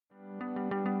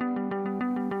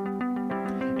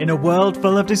In a world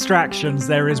full of distractions,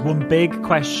 there is one big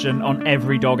question on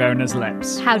every dog owner's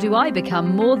lips. How do I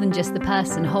become more than just the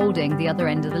person holding the other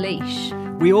end of the leash?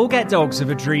 We all get dogs with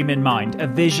a dream in mind, a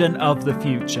vision of the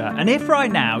future. And if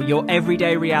right now your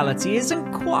everyday reality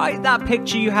isn't quite that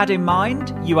picture you had in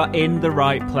mind, you are in the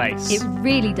right place. It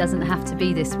really doesn't have to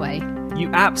be this way.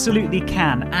 You absolutely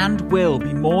can and will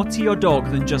be more to your dog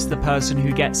than just the person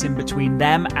who gets in between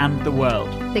them and the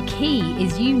world. The key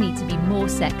is you need to be more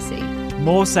sexy.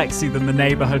 More sexy than the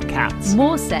neighbourhood cat.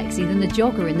 More sexy than the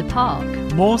jogger in the park.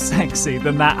 More sexy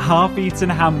than that half-eaten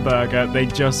hamburger they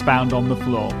just found on the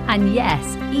floor. And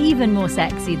yes, even more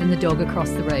sexy than the dog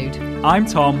across the road. I'm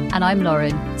Tom. And I'm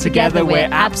Lauren. Together we're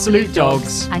Absolute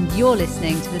Dogs. And you're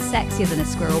listening to the Sexier Than a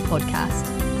Squirrel podcast.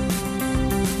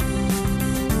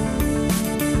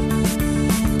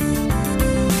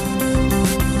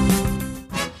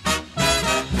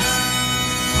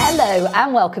 Hello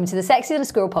and welcome to the Sexier Than a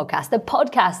Squirrel podcast, the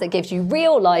podcast that gives you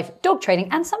real life dog training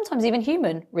and sometimes even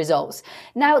human results.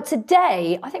 Now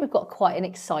today, I think we've got quite an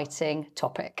exciting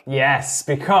topic. Yes,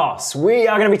 because we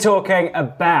are going to be talking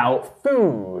about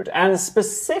food and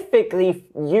specifically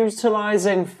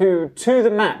utilising food to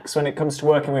the max when it comes to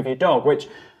working with your dog, which,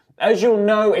 as you'll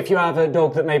know, if you have a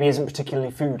dog that maybe isn't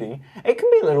particularly foodie, it can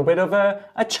be a little bit of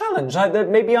a challenge. Like there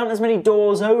maybe aren't as many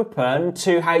doors open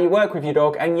to how you work with your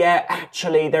dog, and yet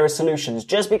actually there are solutions.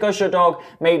 Just because your dog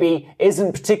maybe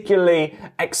isn't particularly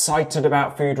excited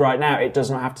about food right now, it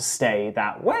does not have to stay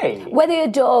that way. Whether your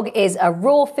dog is a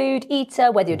raw food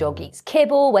eater, whether your dog eats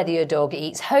kibble, whether your dog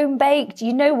eats home baked,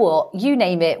 you know what? You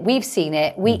name it, we've seen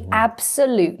it. We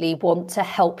absolutely want to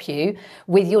help you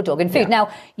with your dog and food. Yeah. Now,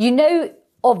 you know,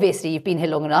 obviously, you've been here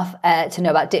long enough to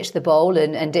know about Ditch the Bowl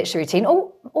and Ditch the Routine,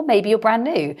 or maybe you're brand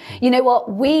new. You know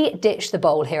what? We ditch the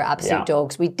bowl here at Absolute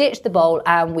Dogs. We ditch the bowl,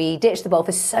 and we ditch the bowl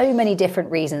for so many different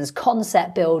reasons.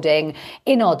 Concept building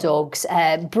in our dogs,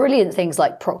 brilliant things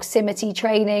like proximity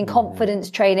training, confidence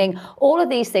training. All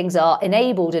of these things are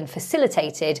enabled and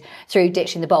facilitated through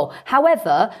ditching the bowl.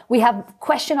 However, we have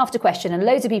question after question, and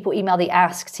loads of people email the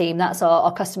Ask team. That's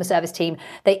our customer service team.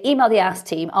 They email the Ask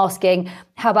team asking,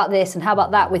 how about this and how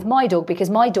about that with my dog, because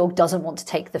my dog doesn't want to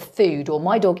take the food, or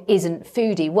my dog isn't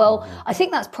foodie. Well, I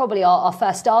think that's probably our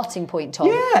first starting point, Tom.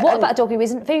 Yeah, what about a dog who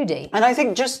isn't foodie? And I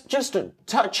think just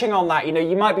touching on that, you know,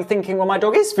 you might be thinking, well, my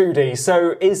dog is foodie,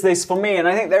 so is this for me? And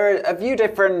I think there are a few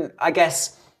different, I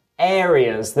guess,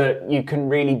 areas that you can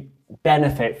really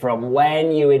benefit from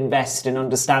when you invest in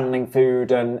understanding food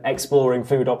and exploring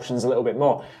food options a little bit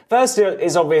more. First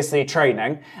is obviously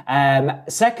training.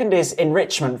 Second is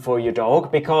enrichment for your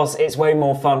dog, because it's way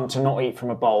more fun to not eat from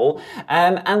a bowl.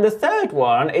 And the third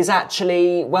one is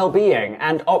actually well-being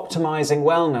and optimizing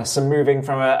wellness and moving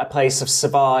from a place of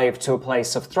survive to a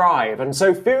place of thrive. And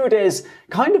so food is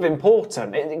kind of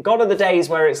important. Gone are the days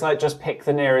where it's like just pick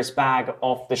the nearest bag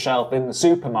off the shelf in the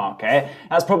supermarket.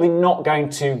 That's probably not going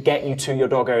to get you to your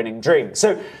dog owning dream.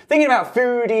 So thinking about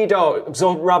foodie dogs,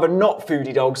 or rather not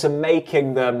foodie dogs, and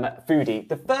making them foodie,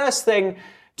 the first thing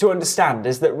to understand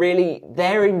is that really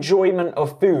their enjoyment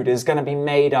of food is going to be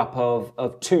made up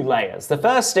of two layers. The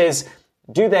first is,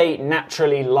 do they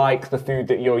naturally like the food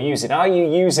that you're using? Are you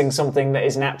using something that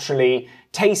is naturally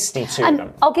tasty to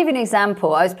them? I'll give you an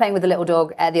example. I was playing with a little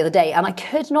dog the other day, and I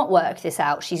could not work this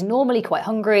out. She's normally quite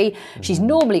hungry. She's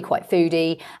normally quite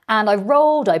foodie. And I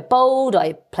rolled, I bowled,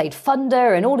 I played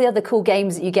Thunder and all the other cool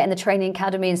games that you get in the training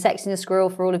academy and Sexier Than a Squirrel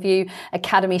for all of you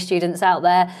academy students out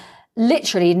there.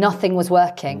 Literally nothing was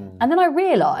working. And then I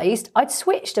realised I'd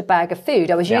switched a bag of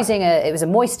food. I was using it was a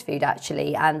moist food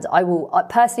actually. And I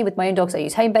personally with my own dogs, I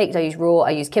use home baked, I use raw,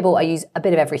 I use kibble, I use a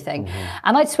bit of everything.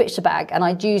 And I'd switched a bag, and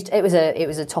it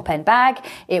was a top end bag.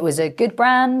 It was a good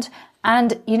brand.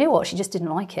 And you know what? She just didn't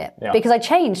like it because I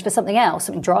changed for something else,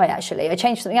 something dry actually. I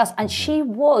changed for something else, and she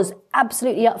was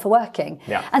absolutely up for working.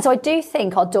 And so I do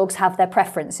think our dogs have their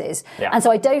preferences. And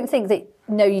so I don't think that,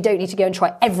 no, you don't need to go and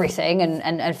try everything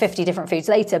and 50 different foods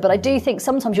later. But I do think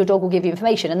sometimes your dog will give you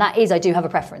information, and that is, I do have a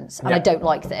preference, and I don't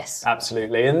like this.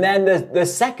 Absolutely. And then the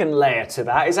second layer to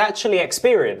that is actually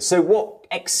experience. So what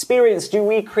experience do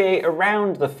we create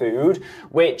around the food,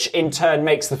 which in turn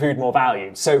makes the food more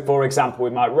valued? So for example, we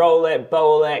might roll it,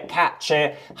 bowl it, catch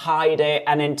it, hide it,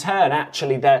 and in turn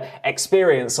actually the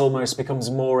experience almost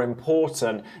becomes more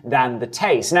important than the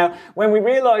taste. Now, when we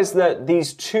realize that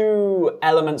these two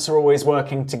elements are always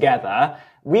working together,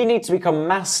 we need to become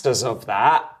masters of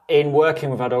that in working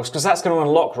with our dogs, because that's going to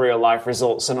unlock real life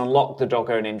results and unlock the dog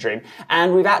owning dream.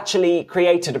 And we've actually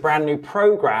created a brand new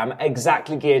program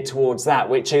exactly geared towards that,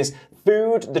 which is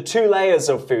food, the two layers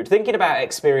of food, thinking about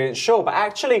experience, sure, but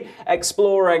actually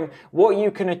exploring what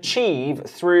you can achieve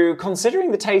through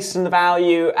considering the taste and the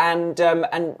value and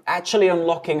actually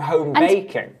unlocking home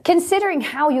baking. Considering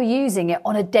how you're using it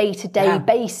on a day-to-day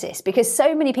basis, because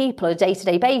so many people on a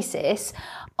day-to-day basis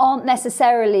aren't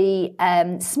necessarily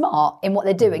smart in what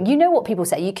they're doing. You know what people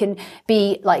say, you can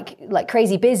be like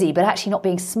crazy busy, but actually not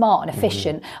being smart and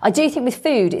efficient. I do think with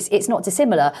food, it's not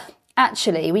dissimilar.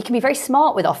 Actually, we can be very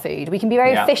smart with our food. We can be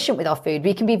very efficient with our food.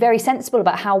 We can be very sensible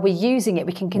about how we're using it.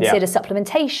 We can consider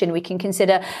supplementation. We can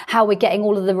consider how we're getting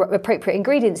all of the appropriate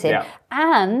ingredients in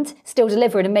and still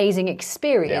deliver an amazing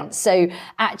experience. So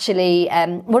actually,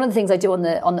 one of the things I do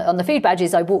on the food badge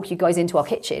is I walk you guys into our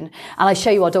kitchen and I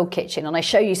show you our dog kitchen and I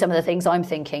show you some of the things I'm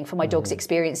thinking for my dog's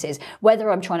experiences,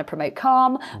 whether I'm trying to promote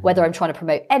calm, whether I'm trying to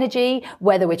promote energy,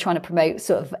 whether we're trying to promote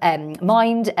sort of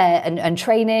mind and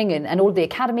training and all of the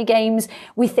academy games.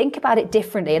 We think about it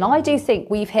differently. And I do think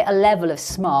we've hit a level of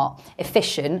smart,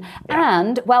 efficient,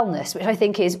 and wellness, which I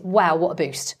think is, wow, what a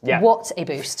boost. What a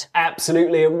boost.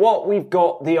 Absolutely. And what we've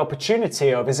got the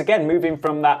opportunity of is, again, moving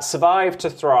from that survive to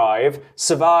thrive,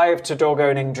 survive to dog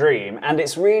owning dream. And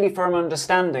it's really from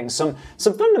understanding some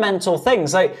fundamental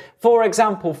things. Like, for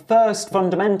example, first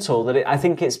fundamental that I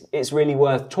think it's really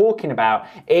worth talking about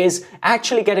is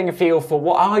actually getting a feel for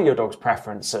what are your dog's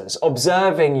preferences,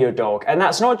 observing your dog. And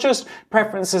that's not just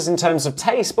preferences in terms of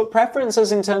taste, but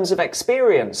preferences in terms of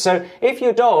experience. So if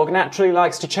your dog naturally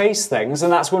likes to chase things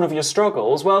and that's one of your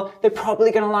struggles, well, they're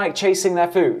probably going to like chasing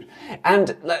their food.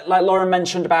 And like Lauren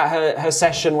mentioned about her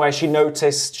session where she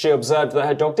observed that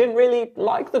her dog didn't really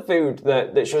like the food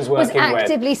that she was working with. Was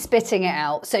actively spitting it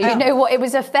out. So you know what? It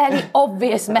was a fairly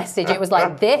obvious message. It was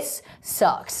like, this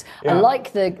sucks. I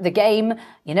like the game.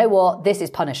 You know what? This is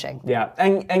punishing. Yeah.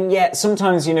 And yet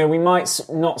sometimes, we might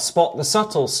not spot the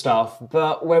subtle stuff,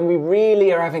 but when we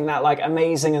really are having that like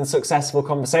amazing and successful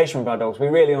conversation with our dogs, we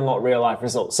really unlock real life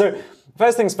results. So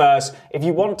first things first, if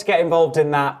you want to get involved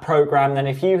in that program, then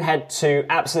if you head to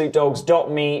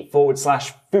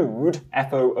absolutedogs.me/food,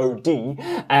 FOOD,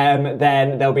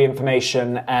 then there'll be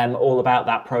information all about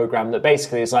that program that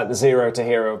basically is like the zero to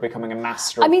hero of becoming a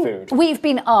master of food. We've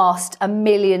been asked a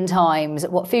million times,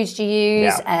 what foods do you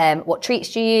use? What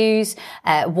treats do you use?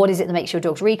 What is it that makes your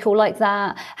dogs recall like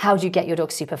that? How do you get your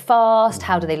dog super fast?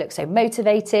 How do they look so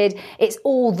motivated? It's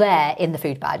all there in the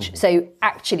food badge. So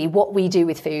actually what we do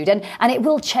with food, and it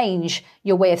will change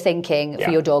your way of thinking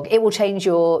for your dog. It will change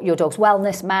your dog's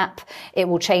wellness map. It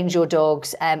will change your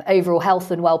dog's overall health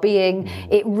and well-being.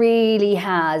 It really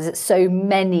has so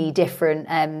many different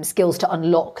skills to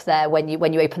unlock there when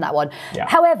you open that one.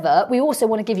 However, we also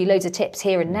want to give you loads of tips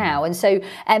here and now. And so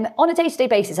on a day-to-day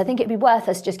basis, I think it'd be worth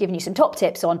us just giving you some top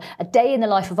tips on a day in the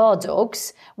life of our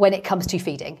dogs when it comes to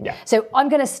feeding. So I'm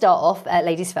going to start off,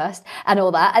 ladies first, and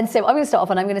all that. And so I'm going to start off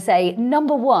and I'm going to say,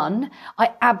 number one, I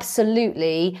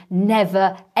absolutely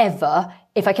never, ever,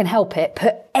 if I can help it,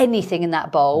 put anything in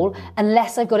that bowl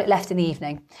unless I've got it left in the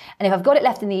evening. And if I've got it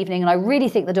left in the evening and I really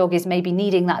think the dog is maybe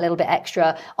needing that little bit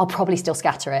extra, I'll probably still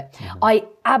scatter it. I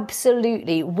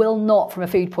absolutely will not, from a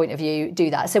food point of view, do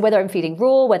that. So whether I'm feeding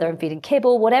raw, whether I'm feeding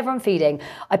kibble, whatever I'm feeding,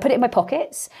 I put it in my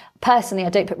pockets. Personally, I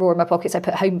don't put raw in my pockets. I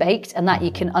put home baked, and that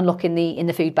you can unlock in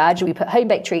the food badge. We put home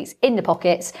baked treats in the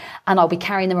pockets, and I'll be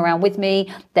carrying them around with me.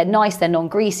 They're nice, they're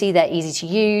non-greasy, they're easy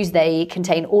to use. They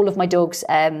contain all of my dog's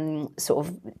sort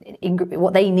of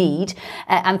what they need.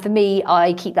 And for me,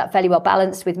 I keep that fairly well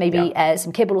balanced with maybe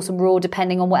some kibble or some raw,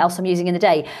 depending on what else I'm using in the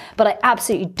day. But I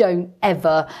absolutely don't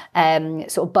ever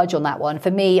sort of budge on that one.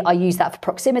 For me, I use that for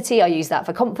proximity. I use that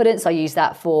for confidence. I use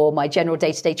that for my general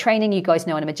day-to-day training. You guys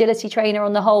know I'm an agility trainer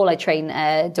on the whole. I train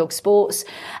dog sports.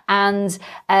 And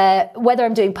whether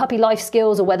I'm doing puppy life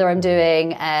skills or whether I'm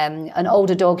doing an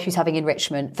older dog who's having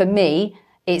enrichment, for me,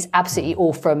 it's absolutely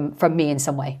all from me in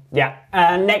some way. Yeah.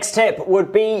 Next tip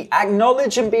would be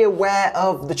acknowledge and be aware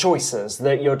of the choices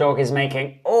that your dog is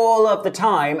making all of the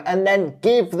time, and then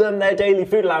give them their daily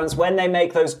food allowance when they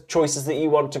make those choices that you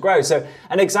want to grow. So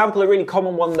an example, a really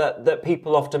common one that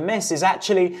people often miss is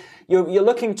actually you're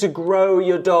looking to grow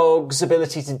your dog's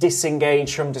ability to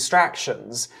disengage from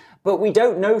distractions. But we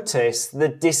don't notice the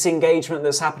disengagement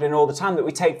that's happening all the time that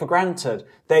we take for granted.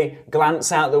 They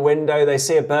glance out the window, they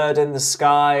see a bird in the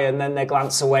sky, and then they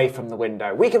glance away from the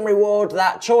window. We can reward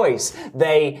that choice.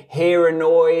 They hear a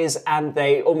noise and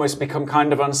they almost become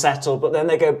kind of unsettled, but then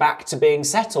they go back to being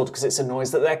settled because it's a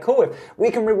noise that they're cool with. We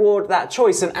can reward that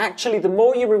choice. And actually, the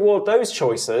more you reward those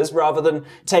choices, rather than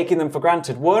taking them for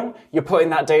granted, one, you're putting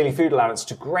that daily food allowance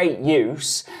to great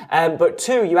use. But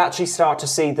two, you actually start to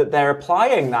see that they're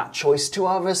applying that choice to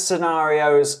other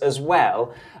scenarios as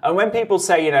well. And when people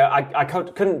say, I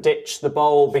couldn't ditch the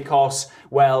bowl because,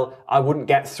 well, I wouldn't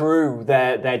get through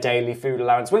their daily food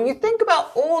allowance. When you think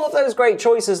about all of those great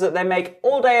choices that they make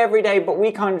all day, every day, but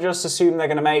we kind of just assume they're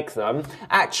going to make them,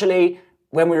 actually,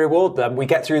 when we reward them, we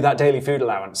get through that daily food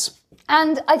allowance.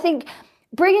 And I think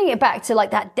bringing it back to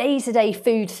like that day-to-day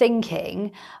food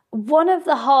thinking, one of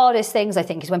the hardest things I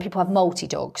think is when people have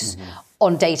multi-dogs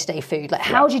on day-to-day food. Like,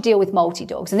 how do you deal with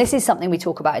multi-dogs? And this is something we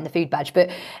talk about in the food badge. But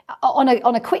on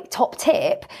a quick top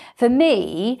tip, for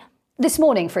me, this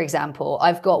morning, for example,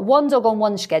 I've got one dog on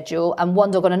one schedule and one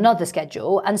dog on another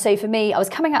schedule. And so for me, I was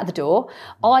coming out the door.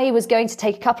 I was going to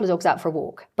take a couple of dogs out for a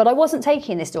walk, but I wasn't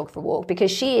taking this dog for a walk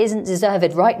because she isn't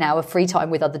deserved right now of free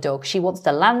time with other dogs. She wants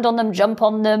to land on them, jump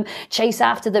on them, chase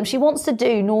after them. She wants to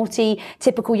do naughty,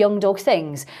 typical young dog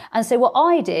things. And so what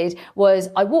I did was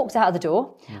I walked out of the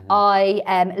door. I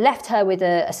left her with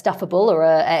a stuffable, or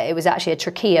it was actually a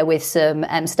trachea with some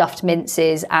stuffed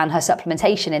minces and her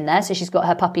supplementation in there. So she's got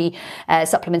her puppy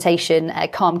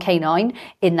supplementation, Calm Canine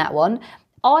in that one.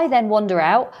 I then wander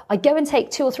out. I go and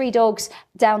take 2 or 3 dogs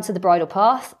down to the bridle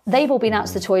path. They've all been out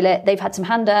to the toilet. They've had some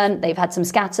hand earn, they've had some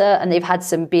scatter, and they've had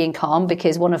some being calm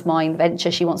because one of mine,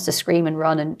 Venture, she wants to scream and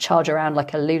run and charge around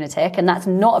like a lunatic, and that's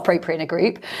not appropriate in a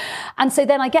group. And so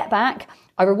then I get back,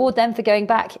 I reward them for going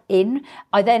back in.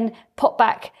 I then pop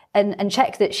back and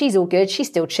check that she's all good, she's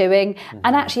still chewing,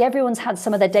 and actually everyone's had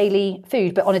some of their daily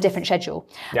food, but on a different schedule.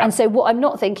 And so what I'm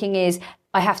not thinking is,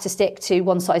 I have to stick to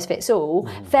one size fits all.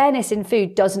 Fairness in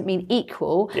food doesn't mean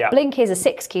equal. Blink is a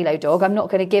 6 kilo dog. I'm not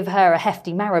going to give her a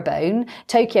hefty marrowbone.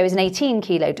 Tokyo is an 18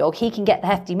 kilo dog. He can get the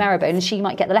hefty marrowbone and she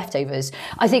might get the leftovers.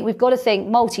 I think we've got to think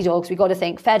multi-dogs. We've got to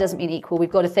think fair doesn't mean equal. We've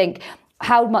got to think,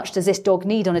 how much does this dog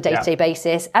need on a day-to-day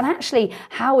basis? And actually,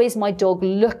 how is my dog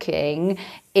looking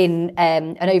in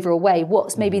an overall way?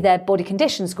 What's maybe their body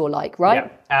condition score like, right?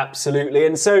 Yeah, absolutely.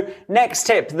 And so next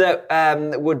tip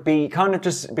that would be kind of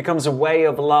just becomes a way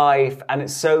of life, and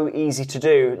it's so easy to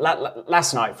do.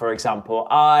 Last night, for example,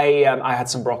 I had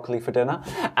some broccoli for dinner,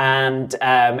 and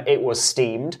it was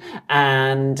steamed,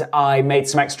 and I made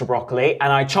some extra broccoli,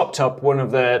 and I chopped up one of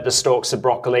the stalks of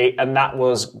broccoli, and that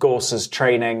was Gorsa's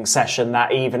training session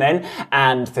that evening,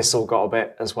 and Thistle got a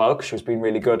bit as well because she was being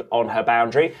really good on her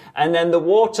boundary. And then the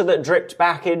water that dripped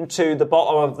back into the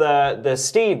bottom of the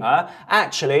steamer,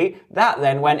 actually that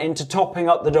then went into topping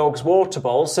up the dog's water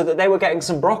bowl so that they were getting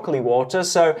some broccoli water.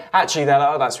 So actually they're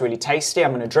like, oh, that's really tasty,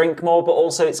 I'm going to drink more, but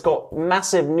also it's got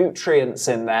massive nutrients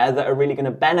in there that are really going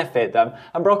to benefit them,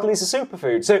 and broccoli's a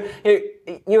superfood. So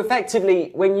you effectively,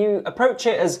 when you approach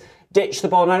it as ditch the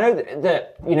bowl. And I know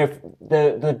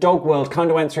that the dog world kind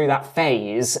of went through that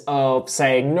phase of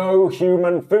saying no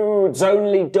human foods,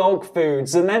 only dog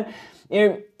foods. And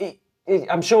then,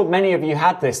 I'm sure many of you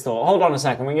had this thought. Hold on a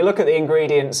second. When you look at the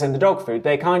ingredients in the dog food,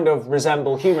 they kind of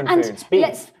resemble human foods.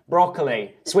 Beef,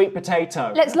 broccoli, sweet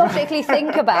potato. Let's logically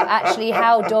think about actually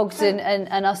how dogs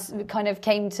and us kind of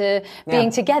came to being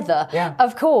together.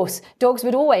 Of course, dogs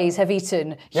would always have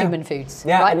eaten human foods.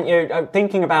 Right? And I'm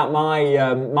thinking about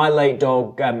my late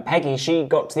dog, Peggy. She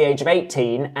got to the age of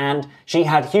 18 and she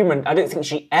had I don't think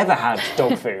she ever had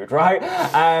dog food, right?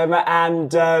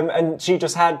 And she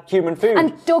just had human food.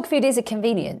 And dog food is a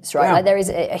convenience, right? Like there is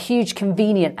a huge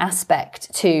convenient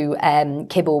aspect to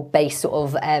kibble-based sort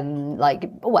of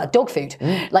dog food.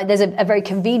 Like there's a very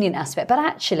convenient aspect, but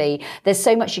actually there's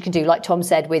so much you can do, like Tom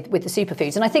said, with the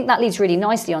superfoods. And I think that leads really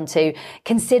nicely on to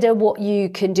consider what you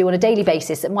can do on a daily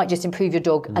basis that might just improve your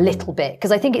dog a little bit.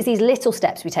 Because I think it's these little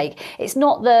steps we take. It's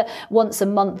not the once a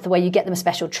month where you get them a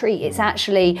special treat. It's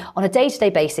actually on a day-to-day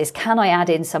basis, can I add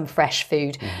in some fresh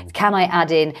food? Can I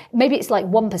add in, maybe it's like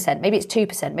 1%, maybe it's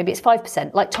 2%, maybe it's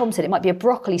 5%. Like Tom said, it might be a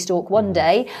broccoli stalk one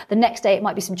day, the next day it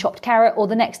might be some chopped carrot, or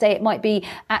the next day it might be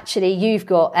actually you've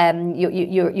got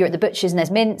you're at the butcher's and there's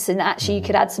mince, and actually you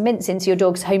could add some mince into your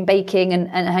dog's home baking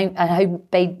and home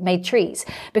made treats,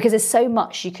 because there's so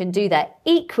much you can do there.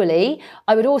 Equally,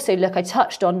 I would also look, I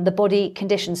touched on the body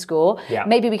condition score.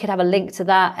 Maybe we could have a link to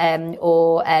that,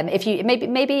 or if you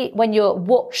maybe when you're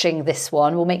watching this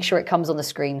one, we'll make sure it comes on the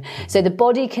screen. So the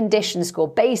body condition score,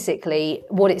 basically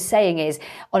what it's saying is,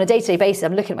 on a day-to-day basis,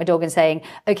 I'm looking at my dog and saying,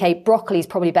 okay, broccoli is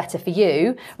probably better for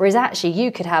you, whereas actually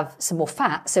you could have some more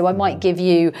fat, so I might give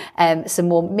you some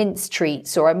more mince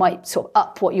treats, or I might sort of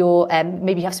up what your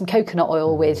maybe you have some coconut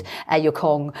oil with your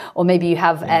Kong, or maybe you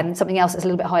have something else that's a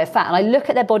little bit higher fat. And I look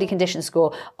at their body condition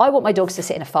score. I want my dogs to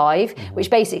sit in a 5, which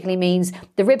basically means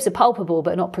the ribs are palpable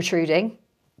but not protruding.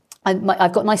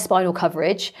 I've got nice spinal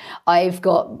coverage. I've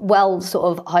got well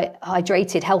sort of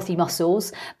hydrated, healthy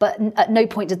muscles, but at no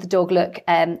point does the dog look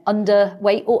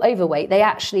underweight or overweight. They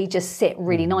actually just sit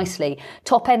really nicely.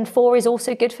 Top end 4 is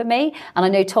also good for me, and I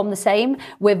know Tom the same.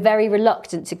 We're very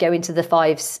reluctant to go into the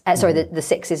 5s, the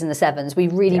 6s and the 7s. We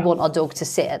really want our dog to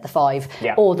sit at the 5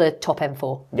 or the top end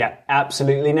 4. Yeah,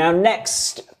 absolutely. Now,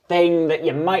 next thing that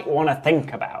you might want to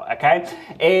think about, okay,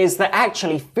 is that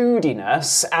actually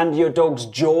foodiness and your dog's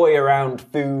joy around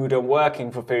food and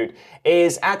working for food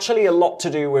is actually a lot to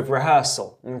do with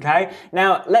rehearsal, okay?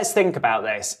 Now, let's think about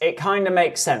this. It kind of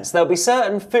makes sense. There'll be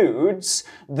certain foods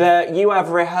that you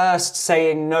have rehearsed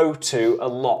saying no to a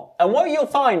lot. And what you'll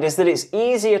find is that it's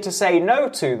easier to say no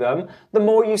to them the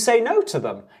more you say no to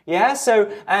them. Yeah, so,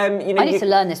 I need to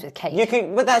learn this with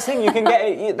Kate. But that's the thing, you can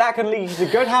get, that can lead you to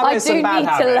good habits and bad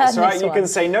habits, right? You can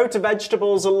say no to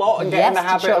vegetables a lot and get in the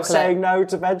habit of saying no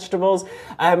to vegetables,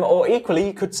 or equally,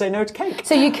 you could say no to cake.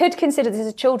 So you could consider this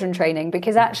as children training,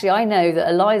 because actually I know that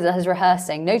Eliza has rehearsed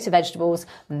saying no to vegetables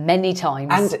many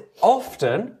times. And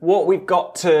often, what we've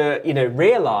got to,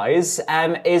 realise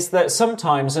is that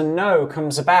sometimes a no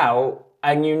comes about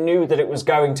and you knew that it was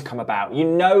going to come about. You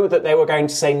know that they were going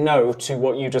to say no to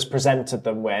what you just presented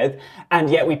them with, and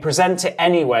yet we present it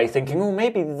anyway, thinking, oh,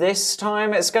 maybe this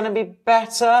time it's going to be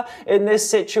better in this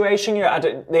situation.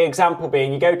 The example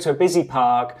being, you go to a busy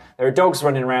park, there are dogs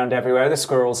running around everywhere, there's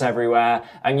squirrels everywhere,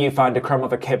 and you find a crumb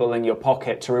of a kibble in your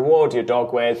pocket to reward your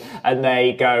dog with, and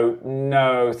they go,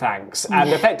 no, thanks.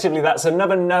 And effectively, that's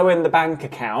another no in the bank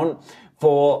account,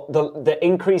 for that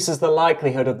increases the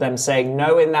likelihood of them saying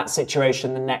no in that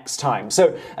situation the next time.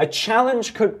 So a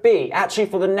challenge could be, actually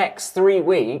for the next 3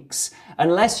 weeks,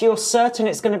 unless you're certain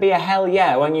it's going to be a hell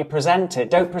yeah when you present it,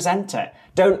 don't present it.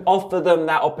 Don't offer them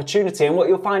that opportunity. And what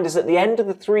you'll find is at the end of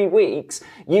the 3 weeks,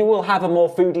 you will have a more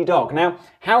foodie dog. Now,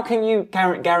 how can you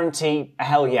guarantee a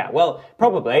hell yeah? Well,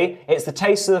 probably it's the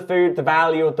taste of the food, the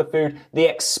value of the food, the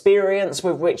experience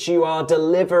with which you are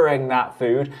delivering that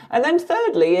food. And then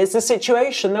thirdly is the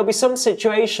situation. There'll be some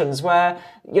situations where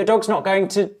your dog's not going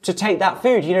to take that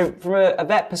food. From a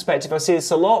vet perspective, I see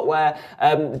this a lot where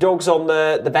the dog's on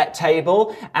the vet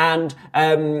table and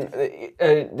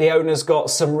the owner's got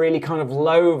some really kind of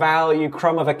low value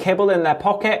crumb of a kibble in their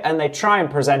pocket, and they try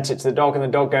and present it to the dog, and the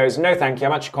dog goes, no thank you,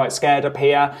 I'm actually quite scared up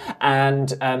here, and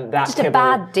that just a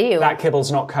bad deal. That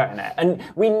kibble's not cutting it. And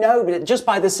we know that just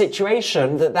by the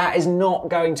situation that is not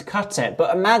going to cut it.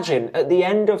 But imagine at the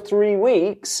end of 3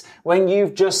 weeks when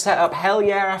you've just set up hell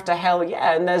yeah after hell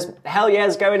yeah, and there's hell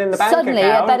yeahs going in the bank suddenly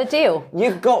account. A better deal.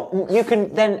 You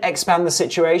can then expand the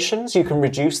situations, you can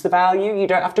reduce the value, you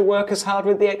don't have to work as hard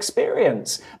with the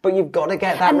experience, but you've got to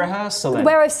get that rehearsal in.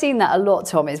 Where I've seen that a lot,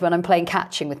 Tom, is when I'm playing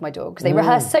catching with my dogs. They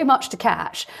rehearse so much to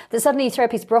catch that suddenly you throw a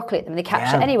piece of broccoli at them and they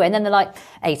catch it anyway, and then they're like,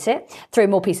 ate it, throw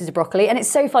more pieces of broccoli. And it's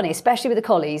so funny, especially with the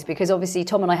collies, because obviously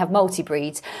Tom and I have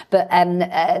multi-breeds, but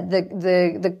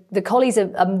the collies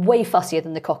are way fussier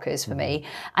than the cockers for me.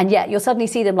 And yet you'll suddenly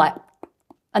see them like,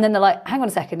 and then they're like, hang on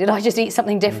a second, did I just eat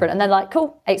something different? And they're like,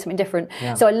 cool, ate something different.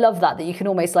 Yeah. So I love that you can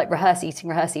almost like rehearse eating.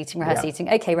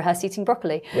 Okay, rehearse eating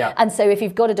broccoli. Yeah. And so if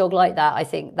you've got a dog like that, I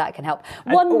think that can help.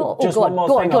 One more thing. Go on,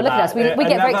 look at us. We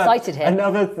get very excited here.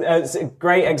 Another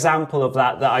great example of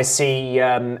that I see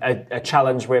a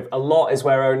challenge with a lot is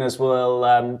where owners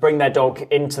will bring their dog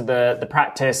into the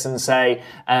practice and say,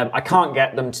 I can't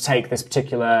get them to take this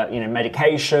particular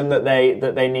medication that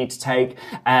they need to take,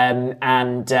 and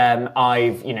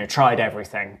I've tried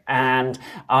everything, and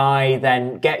I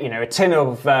then get a tin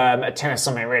of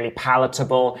something really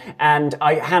palatable, and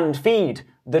I hand feed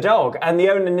the dog, and the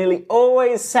owner nearly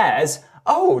always says,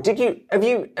 oh, have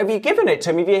you given it to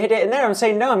him? Have you hid it in there? I'm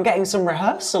saying, no, I'm getting some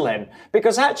rehearsal in.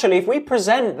 Because actually, if we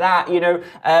present that,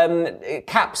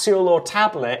 capsule or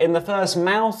tablet in the first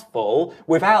mouthful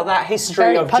without that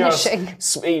history of punishing.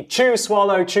 Just chew,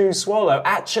 swallow,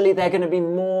 actually they're going to be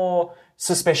more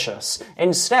suspicious.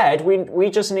 Instead, we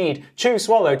just need chew,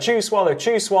 swallow,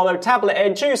 tablet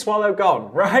in, chew, swallow,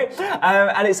 gone, right?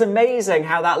 And it's amazing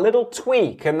how that little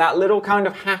tweak and that little kind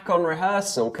of hack on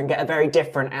rehearsal can get a very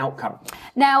different outcome.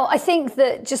 Now, I think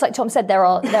that, just like Tom said, there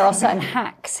are certain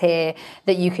hacks here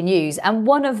that you can use. And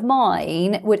one of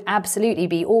mine would absolutely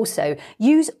be also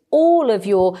use all of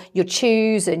your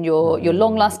chews and your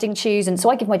long-lasting chews. And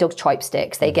so I give my dogs tripe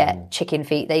sticks. They get chicken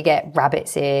feet, they get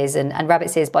rabbit's ears. And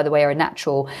rabbit's ears, by the way, are a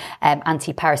natural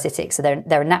anti-parasitic. So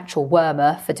they're a natural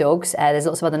wormer for dogs. There's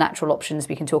lots of other natural options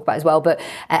we can talk about as well, but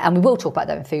and we will talk about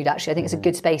that in food. Actually, I think it's a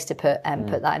good space to put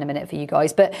that in a minute for you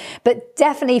guys. But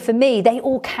definitely for me, they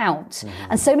all count,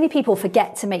 and so many people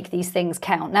forget to make these things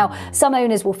count. Now, some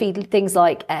owners will feed things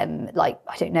like I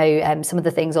don't know, some of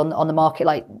the things on the market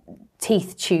like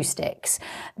teeth chew sticks.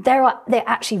 They're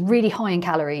actually really high in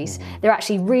calories. They're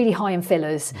actually really high in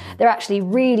fillers. They're actually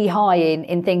really high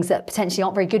in things that potentially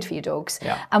aren't very good for your dogs.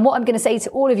 Yeah. And what I'm going to say to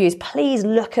all of you is please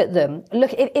look at them.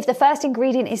 Look, if the first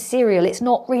ingredient is cereal, it's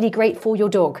not really great for your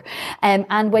dog.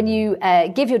 And when you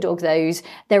give your dog those,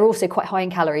 they're also quite high in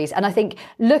calories. And I think,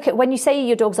 look at when you say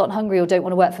your dogs aren't hungry or don't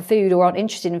want to work for food or aren't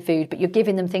interested in food, but you're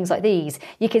giving them things like these,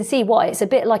 you can see why. It's a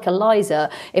bit like Eliza.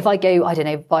 If I go, I don't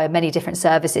know, via many different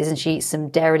services and she eats some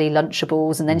Dairyly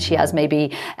Lunchables, and then she has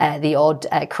maybe the odd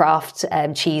Kraft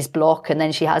cheese block, and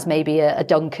then she has maybe a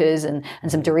Dunkers and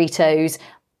some Doritos.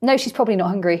 No, she's probably not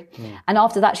hungry. And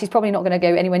after that, she's probably not going to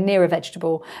go anywhere near a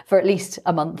vegetable for at least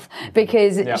a month,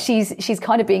 because she's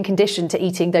kind of being conditioned to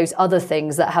eating those other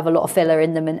things that have a lot of filler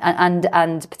in them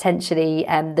and potentially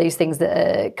those things that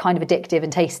are kind of addictive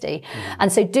and tasty. And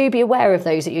so do be aware of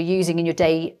those that you're using in your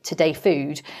day-to-day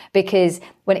food, because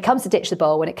when it comes to Ditch the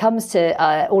Bowl, when it comes to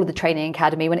all of the training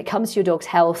academy, when it comes to your dog's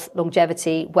health,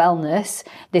 longevity, wellness,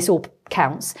 this all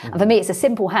counts. And for me, it's a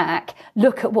simple hack.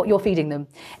 Look at what you're feeding them.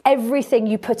 Everything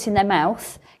you put in their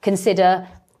mouth, consider,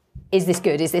 is this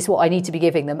good? Is this what I need to be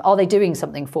giving them? Are they doing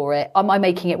something for it? Am I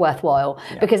making it worthwhile?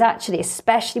 Because actually,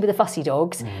 especially with the fussy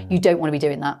dogs, you don't want to be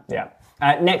doing that. Yeah.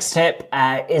 Next tip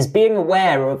is being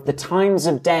aware of the times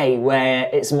of day where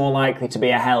it's more likely to be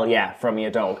a hell yeah from your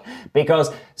dog.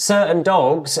 Because certain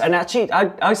dogs, and actually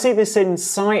I see this in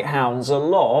sight hounds a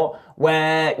lot,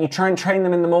 where you try and train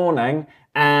them in the morning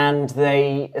and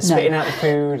they are spitting out the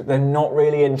food, they're not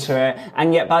really into it,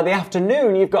 and yet by the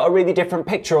afternoon you've got a really different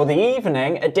picture, or the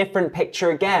evening a different picture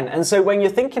again. And so when you're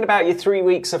thinking about your 3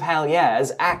 weeks of hell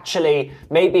yeahs, actually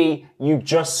maybe you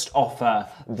just offer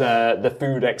the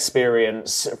food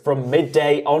experience from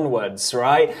midday onwards,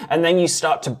 right? And then you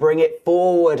start to bring it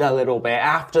forward a little bit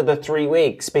after the 3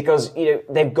 weeks, because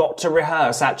they've got to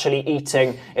rehearse actually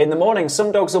eating in the morning.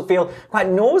 Some dogs will feel quite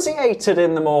nauseated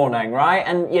in the morning, right?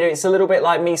 And it's a little bit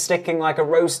like me sticking like a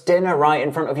roast dinner right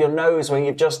in front of your nose when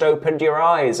you've just opened your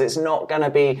eyes. It's not going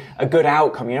to be a good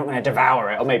outcome. You're not going to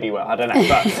devour it, or maybe you will, I don't know.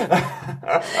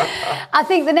 But I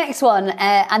think the next one,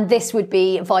 and this would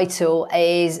be vital,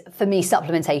 is for me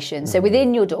supplementation. So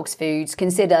within your dog's foods,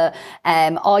 consider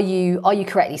are you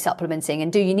correctly supplementing,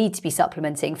 and do you need to be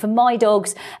supplementing? For my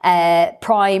dogs,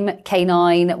 Prime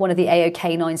K9, one of the AO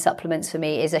K9 supplements for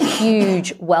me, is a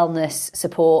huge wellness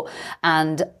support,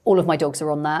 and all of my dogs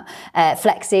are on that.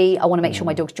 Flexi, I want to make sure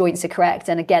my dog's joints are correct,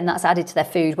 and again, that's added to their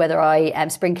food, whether I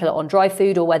sprinkle it on dry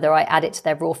food or whether I add it to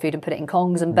their raw food and put it in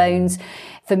Kongs and bones.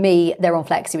 For me, they're on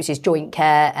Flexi, which is joint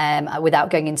care. Without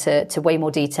going into way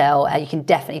more detail, you can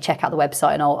definitely check out the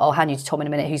website, and I'll hand you to Tom in a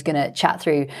minute, who's going to chat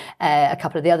through a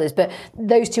couple of the others. But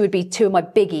those two would be two of my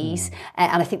biggies,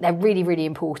 and I think they're really, really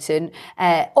important.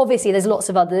 Obviously, there's lots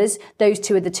of others. Those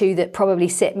two are the two that probably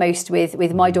sit most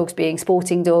with my dogs being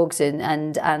sporting dogs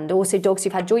and also dogs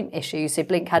who've had joint issues. So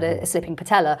Blink had a slipping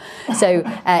patella. So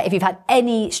if you've had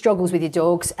any struggles with your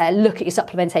dogs, look at your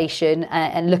supplementation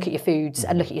and look at your foods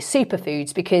and look at your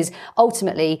superfoods, because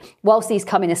ultimately, whilst these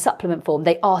come in a supplement form,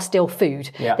 they are still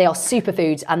food. Yeah. They are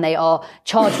superfoods, and they are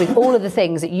charged with all of the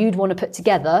things that you'd want to put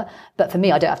together. But for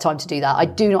me, I don't have time to do that. I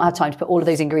do not have time to put all of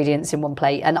those ingredients in one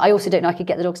plate. And I also don't know I could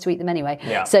get the dogs to eat them anyway.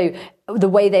 Yeah. So the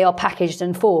way they are packaged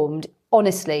and formed,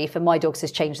 honestly, for my dogs,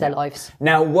 has changed their lives.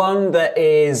 Now, one that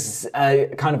is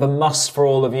kind of a must for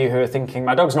all of you who are thinking,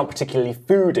 my dog's not particularly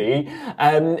foodie,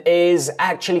 is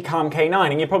actually Calm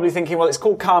K9. And you're probably thinking, well, it's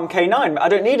called Calm K9, but I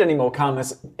don't need any more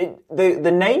calmness.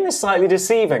 The name is slightly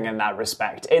deceiving in that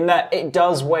respect, in that it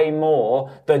does way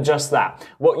more than just that.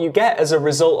 What you get as a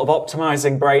result of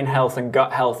optimizing brain health and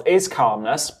gut health is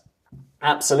calmness.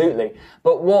 Absolutely.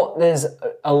 But what there's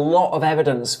a lot of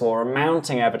evidence for,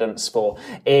 mounting evidence for,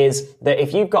 is that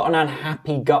if you've got an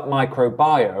unhappy gut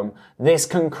microbiome, this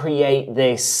can create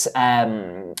this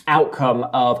outcome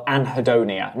of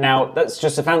anhedonia. Now, that's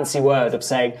just a fancy word of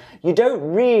saying you don't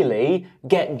really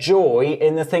get joy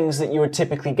in the things that you would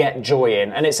typically get joy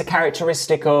in. And it's a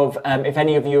characteristic of, if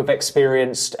any of you have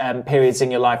experienced periods in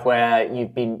your life where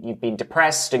you've been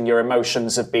depressed and your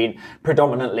emotions have been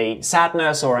predominantly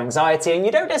sadness or anxiety, anxiety, and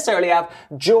you don't necessarily have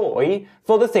joy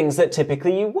for the things that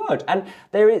typically you would. And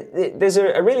there's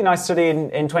a really nice study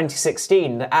in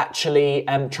 2016 that actually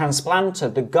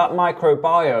transplanted the gut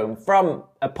microbiome from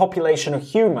a population of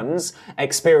humans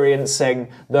experiencing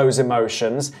those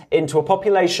emotions into a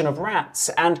population of rats.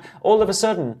 And all of a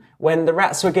sudden, when the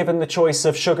rats were given the choice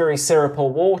of sugary syrup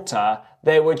or water,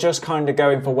 they were just kind of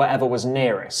going for whatever was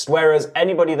nearest. Whereas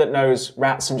anybody that knows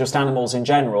rats and just animals in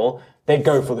general, they'd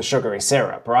go for the sugary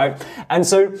syrup, right? And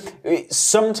so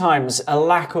sometimes a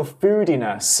lack of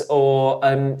foodiness or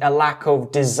a lack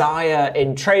of desire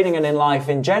in training and in life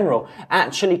in general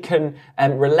actually can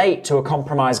relate to a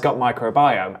compromised gut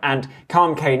microbiome. And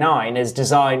Calm K9 is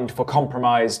designed for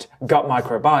compromised gut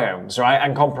microbiomes, right?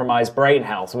 And compromised brain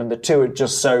health when the two are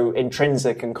just so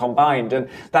intrinsic and combined. And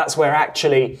that's where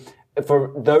actually,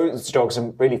 for those dogs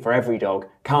and really for every dog,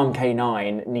 Calm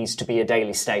K9 needs to be a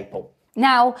daily staple.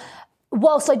 Now,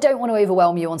 whilst I don't want to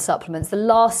overwhelm you on supplements, the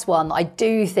last one I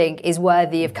do think is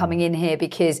worthy of coming in here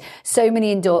because so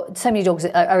many dogs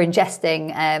are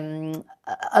ingesting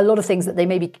a lot of things that they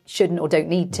maybe shouldn't or don't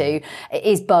need to,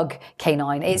 is Bug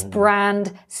K9. It's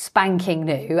brand spanking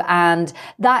new, and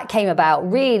that came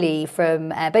about really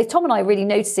from both Tom and I really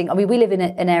noticing. I mean, we live in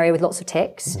an area with lots of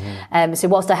ticks, so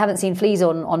whilst I haven't seen fleas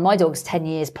on my dogs 10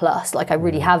 years plus, like I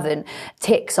really haven't,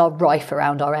 ticks are rife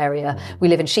around our area. We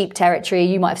live in sheep territory.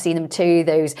 You might have seen them too.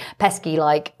 Those pesky,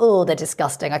 like, oh, they're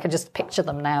disgusting. I can just picture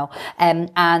them now,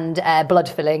 and blood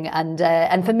filling,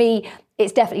 and for me,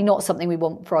 it's definitely not something we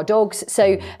want for our dogs.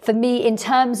 So for me, in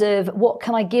terms of what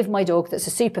can I give my dog that's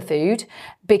a superfood,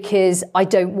 because I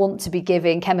don't want to be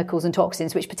giving chemicals and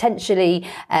toxins, which potentially,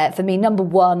 for me, number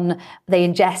one, they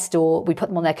ingest or we put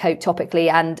them on their coat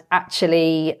topically, and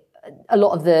actually a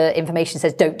lot of the information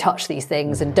says don't touch these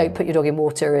things and don't put your dog in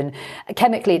water, and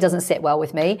chemically it doesn't sit well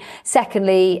with me.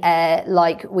 Secondly,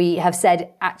 like we have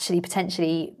said, actually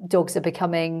potentially dogs are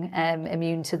becoming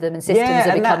immune to them, and systems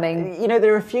are becoming...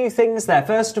 there are a few things there.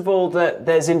 First of all, that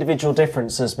there's individual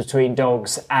differences between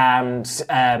dogs, and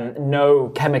no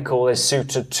chemical is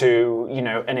suited to,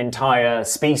 an entire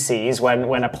species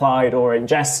when applied or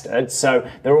ingested. So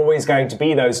there are always going to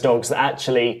be those dogs that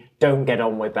actually don't get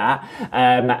on with that.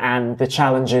 And the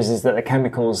challenge is that the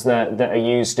chemicals that are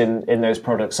used in those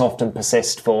products often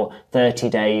persist for 30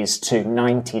 days to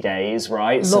 90 days,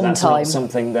 right? So that's not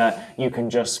something that you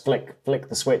can just flick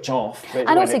the switch off. And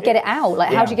also get it out.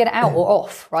 Like, how do you get it out or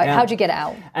off, right? Yeah. How do you get it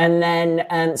out? And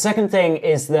then, second thing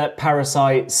is that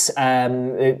parasites,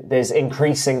 there's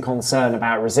increasing concern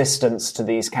about resistance to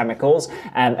these chemicals.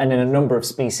 And in a number of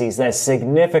species, there's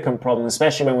significant problems,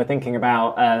 especially when we're thinking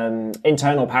about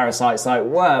internal parasites like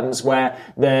worms, where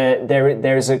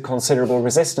there is a considerable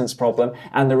resistance problem,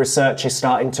 and the research is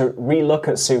starting to relook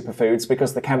at superfoods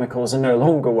because the chemicals are no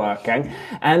longer working.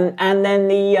 And then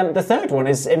the third one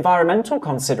is environmental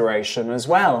consideration as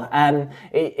well.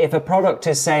 If a product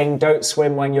is saying don't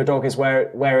swim when your dog is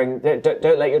don't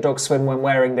let your dog swim when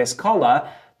wearing this collar,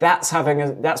 that's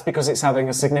because it's having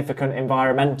a significant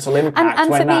environmental impact and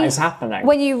when that is happening.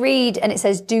 When you read and it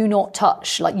says do not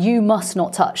touch, like you must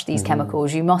not touch these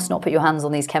chemicals, you must not put your hands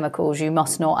on these chemicals, you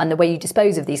must not, and the way you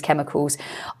dispose of these chemicals,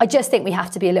 I just think we have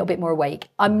to be a little bit more awake.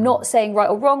 I'm not saying right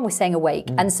or wrong, we're saying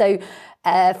awake. And so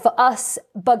for us,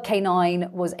 Bug K9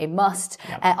 was a must.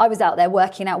 Yep. I was out there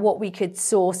working out what we could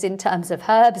source in terms of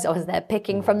herbs. I was there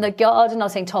picking from the garden. I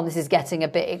was saying, Tom, this is getting a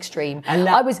bit extreme. And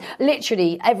I was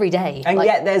literally every day. And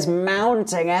yet there's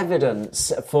mounting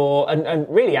evidence for, and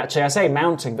really actually I say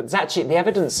mounting, but actually the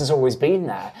evidence has always been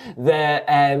there.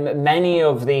 Many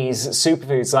of these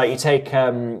superfoods, like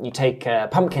you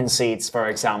take pumpkin seeds, for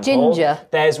example. Ginger.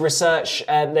 There's research,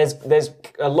 there's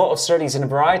a lot of studies in a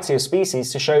variety of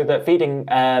species to show that feeding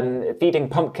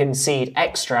pumpkin seed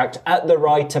extract at the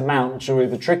right amount, which is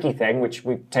the tricky thing, which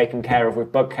we've taken care of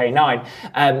with Bug K9,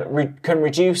 can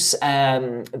reduce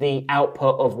the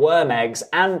output of worm eggs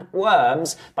and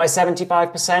worms by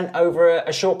 75% over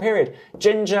a short period.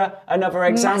 Ginger, another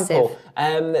example.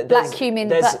 Black cumin.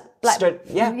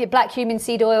 Black cumin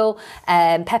seed oil,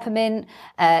 peppermint.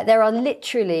 There are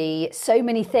literally so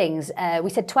many things. We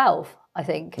said 12. I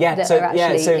think. In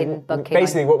Bug K9.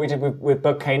 Basically what we did with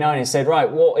Bug K9 is said, right,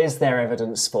 what is there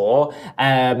evidence for?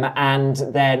 And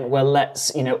then, well, let's,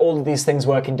 all of these things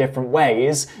work in different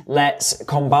ways. Let's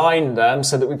combine them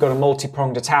so that we've got a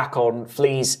multi-pronged attack on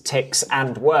fleas, ticks,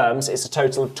 and worms. It's a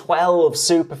total of 12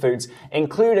 superfoods,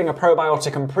 including a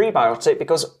probiotic and prebiotic,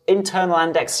 because internal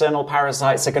and external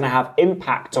parasites are going to have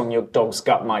impact on your dog's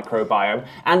gut microbiome.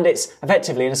 And it's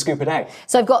effectively in a scoop a day.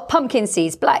 So I've got pumpkin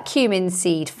seeds, black cumin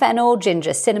seed, fennel,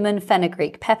 ginger, cinnamon,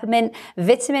 fenugreek, peppermint,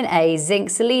 vitamin A, zinc,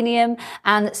 selenium,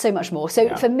 and so much more.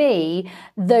 So for me,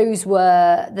 those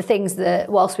were the things that,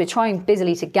 whilst we're trying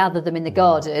busily to gather them in the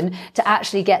garden, to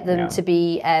actually get them to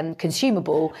be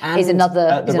consumable is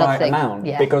another thing. Amount,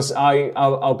 because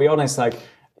I'll be honest, like,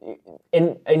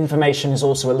 information is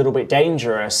also a little bit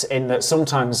dangerous in that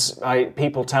sometimes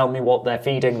people tell me what they're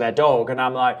feeding their dog, and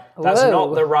I'm like, that's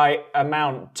not the right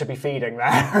amount to be feeding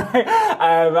there.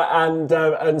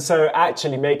 And so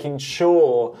actually making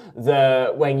sure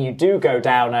that when you do go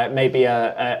down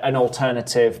an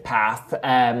alternative path,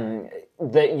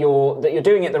 that you're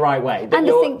doing it the right way,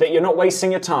 that you're not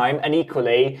wasting your time, and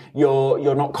equally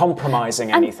you're not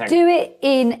compromising anything. Do it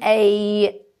in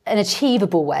an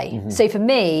achievable way. So for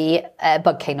me,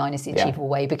 Bug K9 is the achievable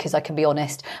way, because I can be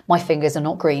honest, my fingers are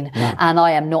not green, and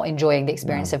I am not enjoying the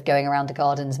experience of going around the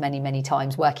gardens many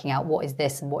times, working out what is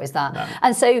this and what is that.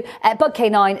 And so Bug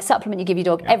K9, supplement you give your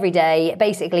dog every day,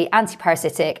 basically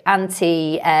anti-parasitic, and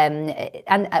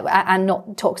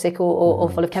not toxic or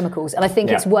full of chemicals. And I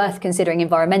think it's worth considering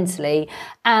environmentally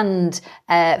and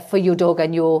for your dog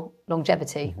and your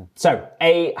longevity. So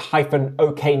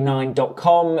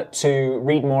a-ok9.com to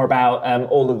read more about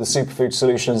all of the superfood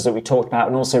solutions that we talked about,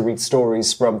 and also read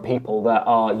stories from people that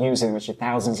are using, which are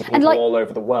thousands of people all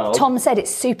over the world. Tom said,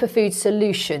 it's superfood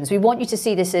solutions. We want you to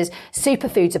see this as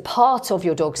superfoods are part of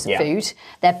your dog's food.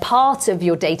 They're part of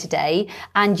your day-to-day,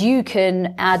 and you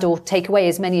can add or take away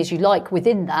as many as you like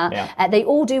within that. They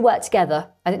all do work together.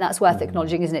 I think that's worth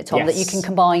acknowledging, isn't it, Tom? That you can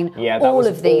combine all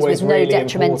of these with no really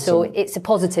detrimental. It's a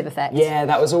positive effect. Yeah,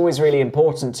 that was always really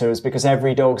important to us, because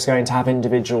every dog's going to have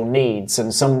individual needs,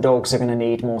 and some dogs are going to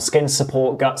need more skin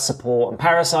support, gut support, and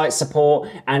parasite support.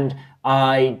 And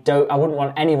I wouldn't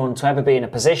want anyone to ever be in a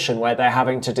position where they're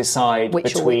having to decide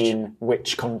between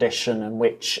which condition and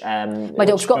which my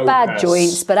dog's got bad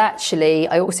joints, but actually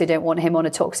I also don't want him on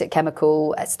a toxic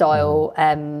chemical style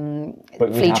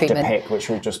but flea have treatment. To pick, which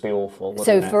would just be awful.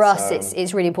 So for us,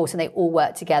 it's really important they all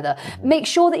work together. Make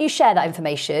sure that you share that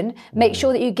information. Make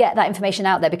sure that you get that information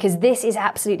out there, because this is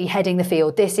absolutely heading the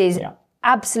field. This is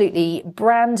absolutely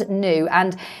brand new,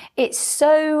 and it's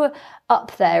so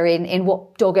up there in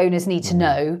what dog owners need to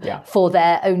know for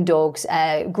their own dogs.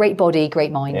 Great body,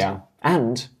 great mind. Yeah.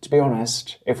 And to be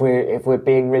honest, if we're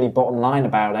being really bottom line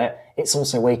about it, it's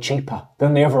also way cheaper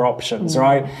than the other options,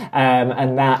 right?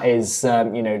 And that is,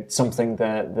 something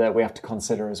that we have to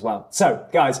consider as well. So,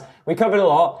 guys, we covered a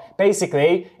lot.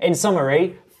 Basically, in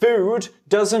summary, food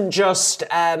isn't just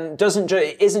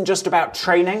about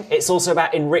training. It's also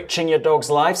about enriching your dog's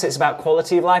life. So it's about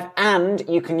quality of life, and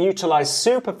you can utilize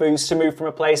superfoods to move from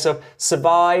a place of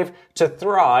survive to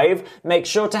thrive. Make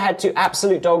sure to head to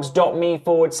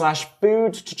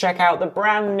absolutedogs.me/food to check out the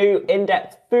brand new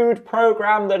in-depth food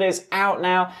program that is out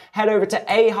now. Head over to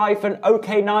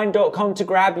a-ok9.com to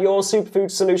grab your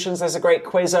superfood solutions. There's a great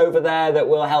quiz over there that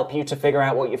will help you to figure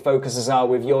out what your focuses are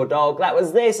with your dog. That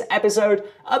was this episode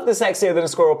of the Sexier Than a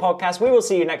Squirrel podcast. We will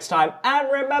see you next time, and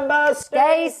remember,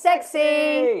 stay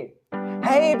sexy!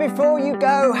 Hey, before you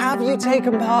go, have you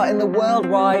taken part in the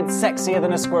worldwide Sexier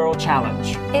Than a Squirrel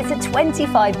challenge? It's a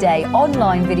 25-day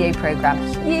online video program,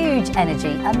 huge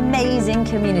energy, amazing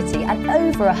community, and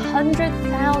over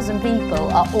 100,000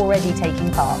 people are already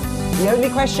taking part. The only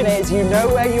question is, you know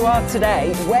where you are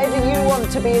today. Where do you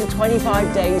want to be in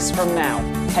 25 days from now?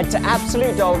 Head to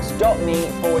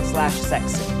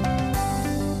absolutedogs.me/sexy.